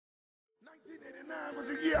1999 was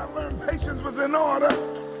the year I learned patience was in order.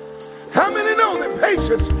 How many know that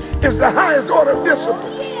patience is the highest order of discipline?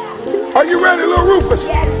 Are you ready, little Rufus?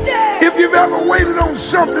 Yes, sir. If you've ever waited on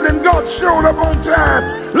something and God showed up on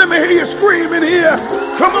time, let me hear you screaming here.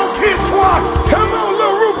 Come on, kids, walk. Come on,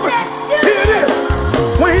 little Rufus. Here it is.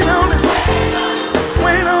 Wait on it.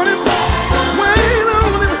 Wait on it. Wait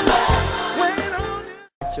on it. Wait on it.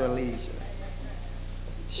 At your leisure.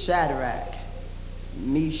 Shadrach,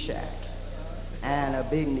 Meshach, and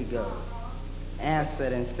Abednego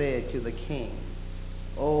answered and said to the king,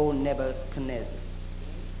 O Nebuchadnezzar,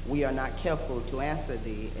 we are not careful to answer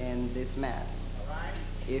thee in this matter.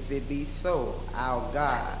 If it be so, our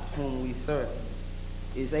God, whom we serve,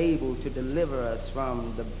 is able to deliver us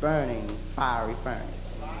from the burning fiery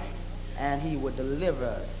furnace, and he will deliver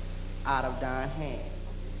us out of thine hand.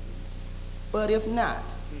 But if not,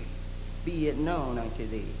 be it known unto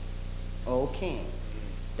thee, O king,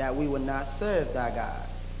 that we will not serve thy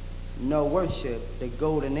gods, nor worship the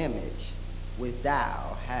golden image which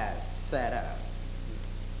thou hast set up.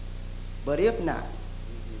 But if not,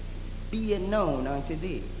 be it known unto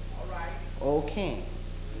thee, O king,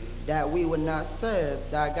 that we will not serve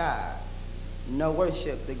thy gods, nor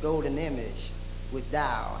worship the golden image which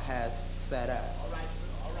thou hast set up.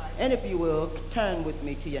 And if you will, turn with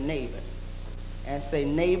me to your neighbor and say,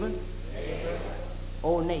 neighbor,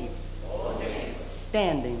 O neighbor,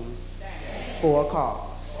 standing for a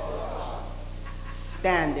cause.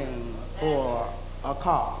 Standing for a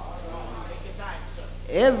cause.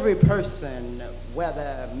 Every person,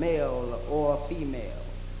 whether male or female,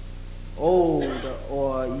 old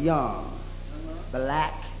or young,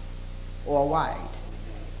 black or white,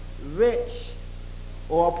 rich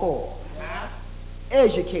or poor,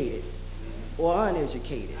 educated or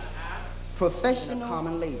uneducated, professional,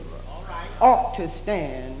 common laborer, ought to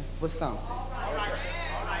stand for something.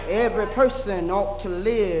 Every person ought to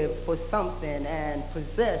live for something and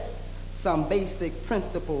possess some basic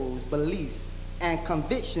principles, beliefs, and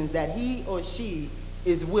convictions that he or she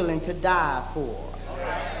is willing to die for.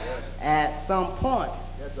 At some point,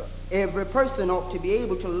 every person ought to be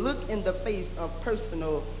able to look in the face of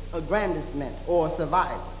personal aggrandizement or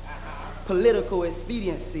survival, political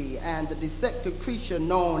expediency, and the deceptive creature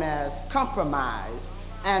known as compromise,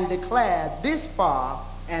 and declare this far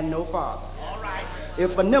and no farther.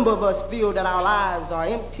 If a number of us feel that our lives are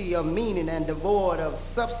empty of meaning and devoid of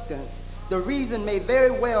substance, the reason may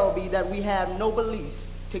very well be that we have no beliefs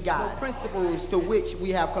to guide, no principles to which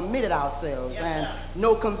we have committed ourselves, and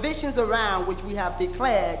no convictions around which we have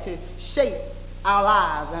declared to shape our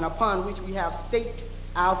lives and upon which we have staked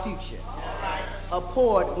our future. A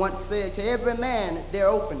poet once said, to every man there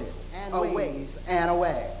openeth and ways and a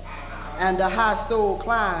way, and the high soul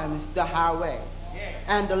climbs the highway,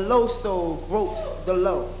 and the low soul gropes the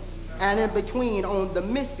low, and in between on the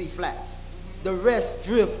misty flats the rest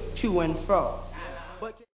drift to and fro.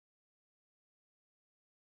 But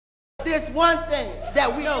this one thing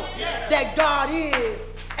that we know, that God is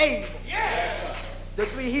able. The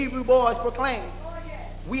three Hebrew boys proclaimed,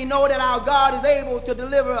 we know that our God is able to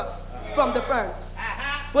deliver us from the furnace.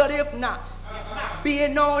 But if not, be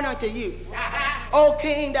it known unto you, O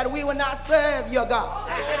king, that we will not serve your God,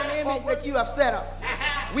 the image that you have set up.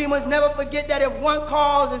 We must never forget that if one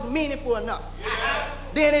cause is meaningful enough,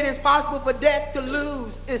 then it is possible for death to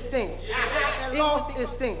lose its sting, and lost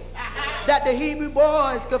its sting. That the Hebrew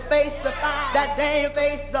boys could face the fire, that Daniel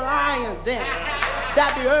faced the lion's den,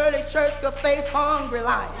 that the early church could face hungry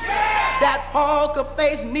lions, that Paul could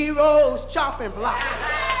face Nero's chopping block.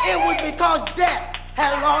 It was because death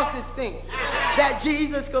had lost its sting that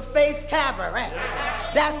Jesus could face Calvary.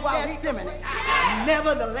 That's why he imminent.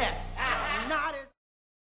 Nevertheless,